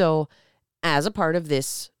 So as a part of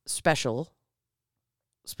this special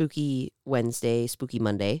Spooky Wednesday, Spooky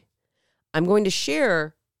Monday, I'm going to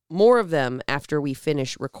share more of them after we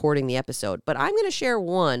finish recording the episode. But I'm going to share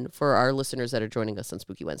one for our listeners that are joining us on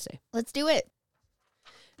Spooky Wednesday. Let's do it.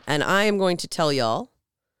 And I am going to tell y'all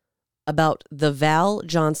about the Val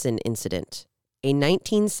Johnson incident, a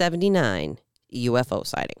 1979 UFO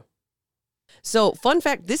sighting. So, fun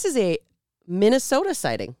fact, this is a Minnesota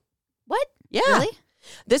sighting. What? Yeah. Really?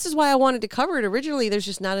 This is why I wanted to cover it originally. There's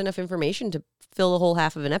just not enough information to fill a whole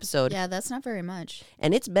half of an episode. Yeah, that's not very much.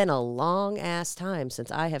 And it's been a long ass time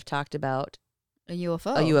since I have talked about a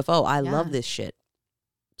UFO. I love this shit.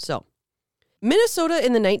 So, Minnesota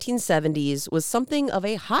in the 1970s was something of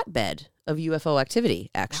a hotbed of UFO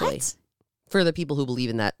activity, actually. What? For the people who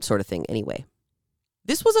believe in that sort of thing anyway.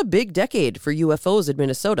 This was a big decade for UFOs in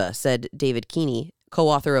Minnesota, said David Keeney,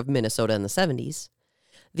 co-author of Minnesota in the 70s.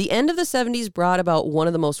 The end of the 70s brought about one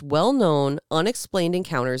of the most well-known, unexplained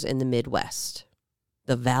encounters in the Midwest,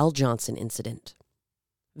 the Val Johnson incident.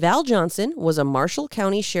 Val Johnson was a Marshall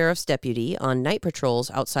County Sheriff's deputy on night patrols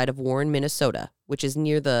outside of Warren, Minnesota, which is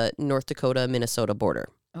near the North Dakota-Minnesota border.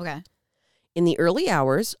 Okay. In the early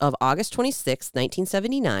hours of August 26,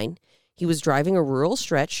 1979, he was driving a rural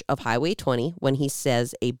stretch of Highway 20 when he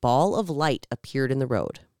says a ball of light appeared in the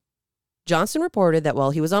road. Johnson reported that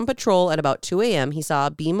while he was on patrol at about 2 a.m., he saw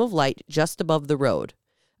a beam of light just above the road.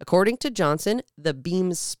 According to Johnson, the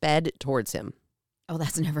beam sped towards him. Oh,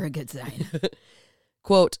 that's never a good sign.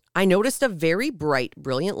 Quote, I noticed a very bright,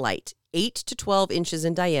 brilliant light, 8 to 12 inches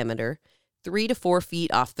in diameter, 3 to 4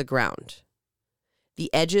 feet off the ground.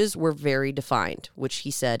 The edges were very defined, which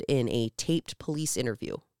he said in a taped police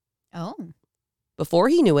interview. Oh. Before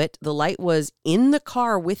he knew it, the light was in the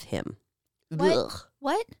car with him. What? Ugh.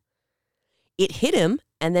 What? It hit him,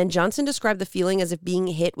 and then Johnson described the feeling as if being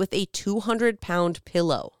hit with a 200-pound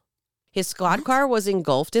pillow. His squad car was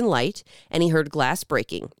engulfed in light, and he heard glass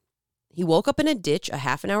breaking. He woke up in a ditch a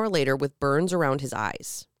half an hour later with burns around his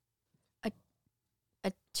eyes.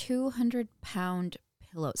 A 200-pound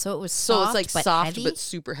pillow. So it was soft, so it's like but soft heavy? but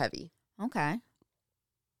super heavy. Okay.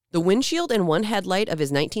 The windshield and one headlight of his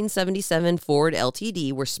 1977 Ford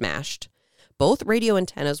LTD were smashed. Both radio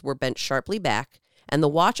antennas were bent sharply back, and the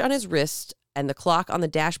watch on his wrist and the clock on the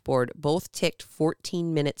dashboard both ticked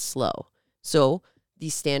 14 minutes slow. So the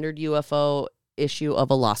standard UFO issue of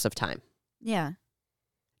a loss of time. Yeah.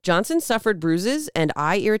 Johnson suffered bruises and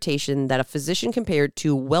eye irritation that a physician compared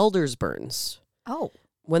to welder's burns. Oh.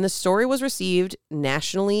 When the story was received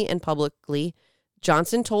nationally and publicly,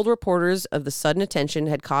 Johnson told reporters of the sudden attention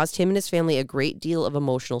had caused him and his family a great deal of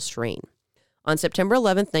emotional strain. On September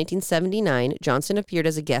 11th, 1979, Johnson appeared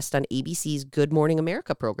as a guest on ABC's Good Morning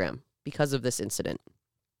America program because of this incident.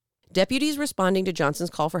 Deputies responding to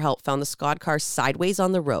Johnson's call for help found the squad car sideways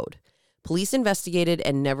on the road. Police investigated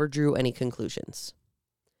and never drew any conclusions.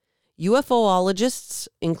 UFOologists,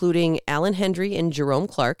 including Alan Hendry and Jerome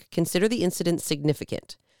Clark, consider the incident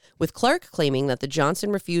significant, with Clark claiming that the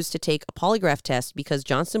Johnson refused to take a polygraph test because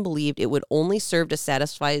Johnson believed it would only serve to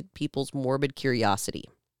satisfy people's morbid curiosity.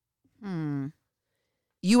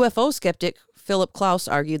 UFO skeptic Philip Klaus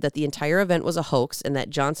argued that the entire event was a hoax and that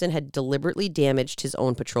Johnson had deliberately damaged his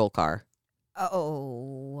own patrol car.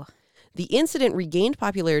 Oh. The incident regained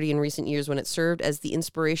popularity in recent years when it served as the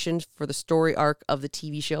inspiration for the story arc of the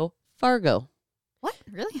TV show Fargo. What?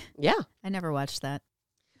 Really? Yeah. I never watched that.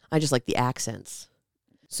 I just like the accents.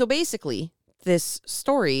 So basically, this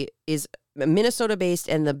story is Minnesota-based,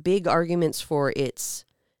 and the big arguments for its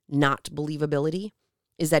not believability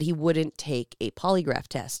is that he wouldn't take a polygraph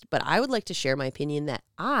test. But I would like to share my opinion that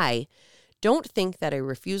I don't think that a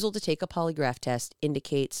refusal to take a polygraph test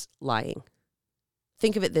indicates lying.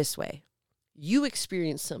 Think of it this way. You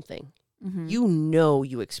experienced something. Mm-hmm. You know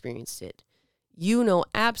you experienced it. You know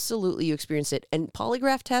absolutely you experienced it. And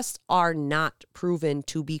polygraph tests are not proven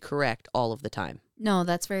to be correct all of the time. No,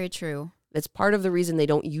 that's very true. That's part of the reason they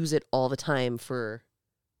don't use it all the time for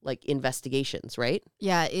like investigations, right?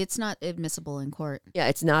 Yeah, it's not admissible in court. Yeah,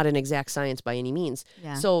 it's not an exact science by any means.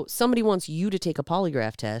 Yeah. So somebody wants you to take a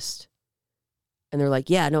polygraph test and they're like,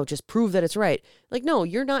 yeah, no, just prove that it's right. Like, no,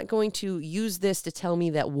 you're not going to use this to tell me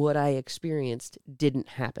that what I experienced didn't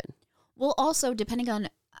happen. Well, also, depending on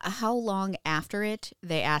how long after it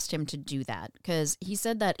they asked him to do that, because he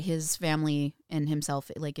said that his family and himself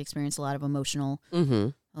like experienced a lot of emotional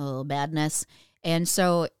badness. And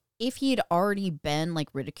so if he had already been like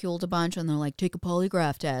ridiculed a bunch and they're like, take a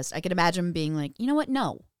polygraph test, I could imagine being like, you know what?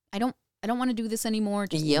 No, I don't want to do this anymore.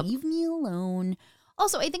 Just leave me alone.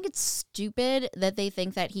 Also, I think it's stupid that they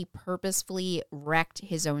think that he purposefully wrecked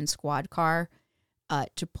his own squad car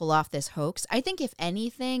to pull off this hoax. I think if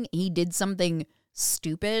anything, he did something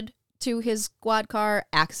stupid to his squad car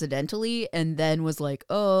accidentally and then was like,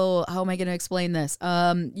 oh, how am I going to explain this?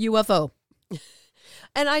 UFO.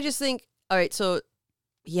 And I just think, all right, so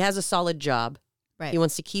he has a solid job. Right. He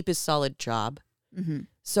wants to keep his solid job. Mm-hmm.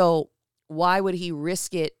 So why would he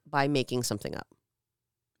risk it by making something up?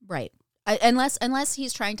 Right. Unless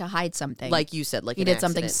he's trying to hide something. Like you said, like he an did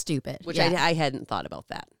something accident, stupid. which yeah. I hadn't thought about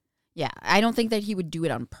that. Yeah. I don't think that he would do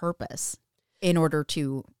it on purpose in order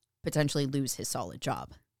to potentially lose his solid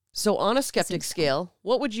job. So on a skeptic scale,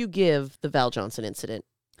 what would you give the Val Johnson incident?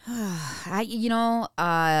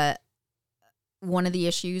 One of the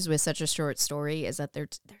issues with such a short story is that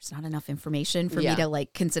there's not enough information for me to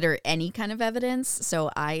like consider any kind of evidence. So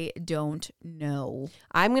I don't know.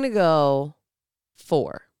 I'm going to go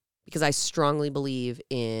 4 because I strongly believe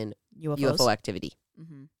in UFO activity.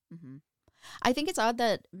 Mm-hmm. Mm-hmm. I think it's odd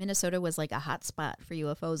that Minnesota was like a hot spot for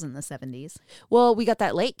UFOs in the 70s. Well, we got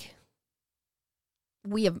that lake.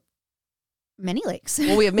 We have many lakes.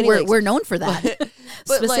 Well, we have many lakes. We're known for that.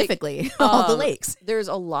 But specifically, like, all the lakes. There's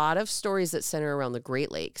a lot of stories that center around the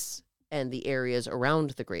Great Lakes and the areas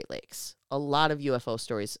around the Great Lakes. A lot of UFO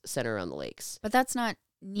stories center around the lakes. But that's not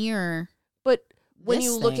near. But when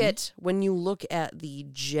you look at the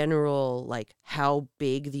general, like how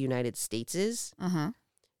big the United States is,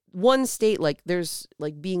 one state, like there's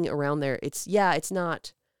like being around there, it's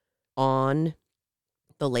not on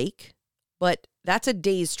the lake, but that's a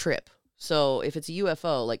day's trip. So if it's a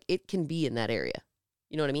UFO, like it can be in that area.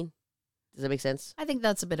 You know what I mean? Does that make sense? I think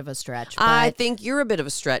that's a bit of a stretch. I think you're a bit of a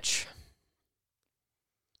stretch.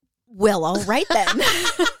 Well, all right then.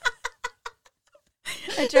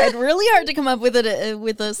 I tried really hard to come up with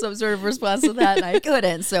some sort of response to that, and I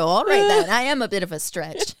couldn't. So, all right then, I am a bit of a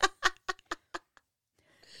stretch.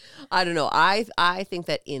 I don't know. I think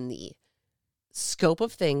that in the scope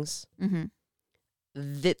of things,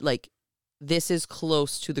 that like this is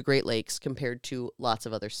close to the Great Lakes compared to lots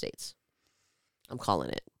of other states. I'm calling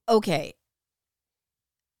it. Okay.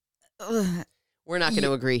 We're not going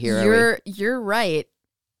to agree here, are we? You're right.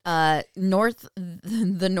 The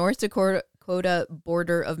North Dakota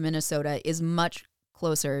border of Minnesota is much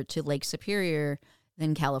closer to Lake Superior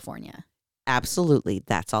than California. Absolutely.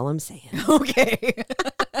 That's all I'm saying. Okay.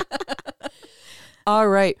 All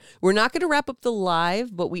right. We're not going to wrap up the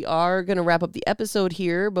live, but we are going to wrap up the episode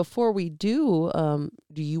here. Before we do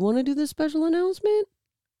you want to do this special announcement?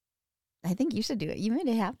 I think you should do it. You made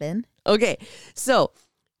it happen. Okay. So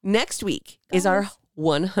next week is our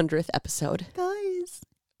 100th episode. Guys.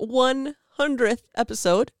 100th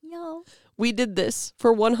episode. Yo. We did this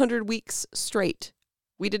for 100 weeks straight.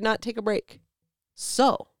 We did not take a break.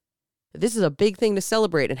 So, this is a big thing to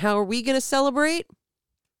celebrate. And how are we going to celebrate?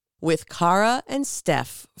 With Cara and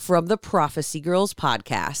Steph from the Prophecy Girls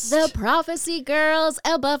podcast. The Prophecy Girls,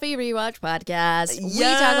 a Buffy rewatch podcast. Yes. We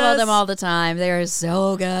talk about them all the time. They are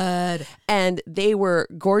so good. And they were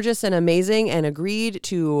gorgeous and amazing and agreed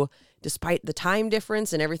to, despite the time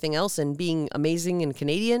difference and everything else and being amazing and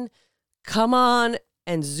Canadian, come on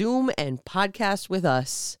and Zoom and podcast with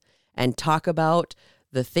us and talk about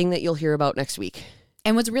the thing that you'll hear about next week.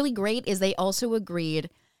 And what's really great is they also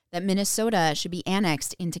agreed that Minnesota should be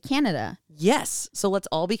annexed into Canada. Yes. So let's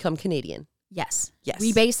all become Canadian. Yes. Yes.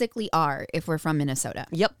 We basically are if we're from Minnesota.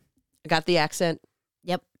 Yep. I got the accent.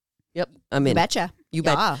 Yep. Yep. I'm in. You betcha. You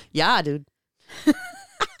bet. Yeah. Yeah, dude.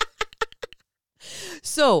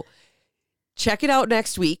 So check it out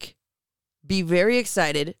next week. Be very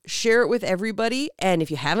excited. Share it with everybody. And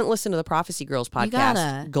if you haven't listened to the Prophecy Girls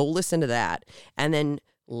podcast, go listen to that. And then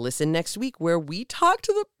listen next week where we talk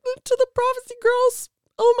to the Prophecy Girls.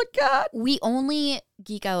 Oh my God. We only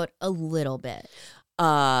geek out a little bit.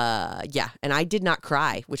 Yeah. And I did not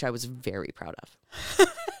cry, which I was very proud of.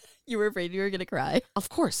 You were afraid you were going to cry? Of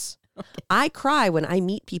course. Okay. I cry when I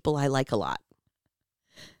meet people I like a lot.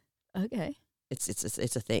 Okay. It's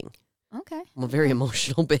a thing. Okay. I'm a very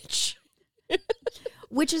emotional bitch.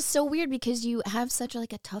 Which is so weird because you have such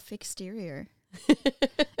like a tough exterior.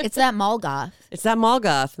 It's that mall goth. It's that mall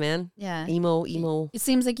goth, man. Yeah. Emo. It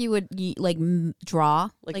seems like you would draw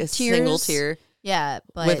like a tears. single tear. Yeah,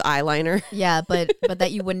 but with eyeliner. Yeah, but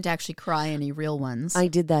that you wouldn't actually cry any real ones. I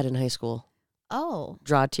did that in high school. Oh.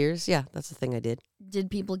 Draw tears. Yeah, that's the thing I did. Did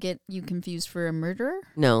people get you confused for a murderer?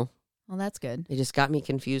 No. Well, that's good. They just got me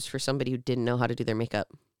confused for somebody who didn't know how to do their makeup.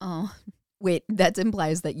 Oh. Wait, that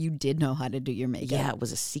implies that you did know how to do your makeup. Yeah, it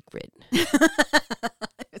was a secret.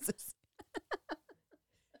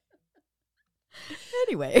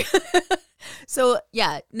 Anyway. So,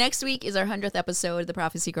 yeah, next week is our 100th episode. The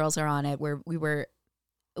Prophecy Girls are on it, where we were,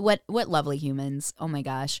 what lovely humans. Oh, my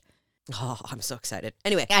gosh. Oh, I'm so excited.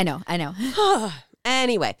 Anyway. I know.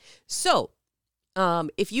 Anyway, so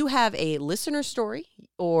if you have a listener story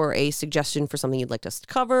or a suggestion for something you'd like us to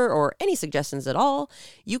cover or any suggestions at all,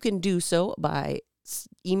 you can do so by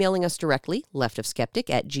emailing us directly,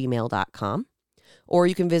 leftofskeptic@gmail.com. Or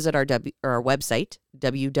you can visit our website,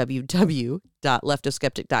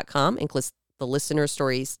 www.leftofskeptic.com, and click the Listener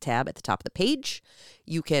Stories tab at the top of the page.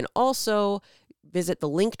 You can also visit the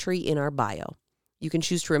link tree in our bio. You can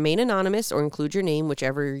choose to remain anonymous or include your name,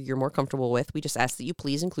 whichever you're more comfortable with. We just ask that you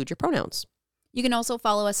please include your pronouns. You can also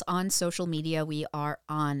follow us on social media. We are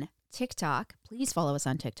on TikTok. Please follow us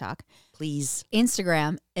on TikTok. Please.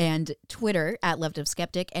 Instagram and Twitter at Left of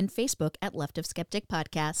Skeptic and Facebook at Left of Skeptic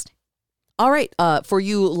Podcast. All right. For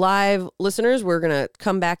you live listeners, we're going to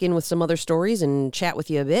come back in with some other stories and chat with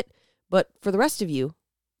you a bit. But for the rest of you,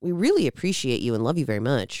 we really appreciate you and love you very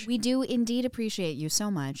much. We do indeed appreciate you so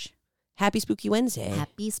much. Happy Spooky Wednesday.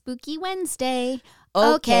 Happy Spooky Wednesday.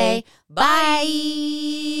 Okay.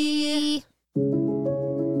 Bye.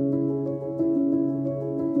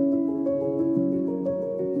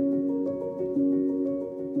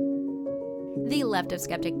 The Left of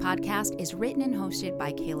Skeptic podcast is written and hosted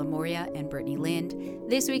by Kayla Moria and Brittany Lind.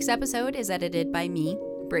 This week's episode is edited by me,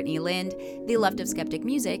 Brittany Lind. The Left of Skeptic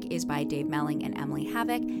music is by Dave Melling and Emily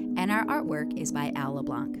Havoc, and our artwork is by Al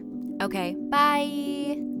LeBlanc. Okay,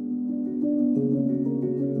 bye!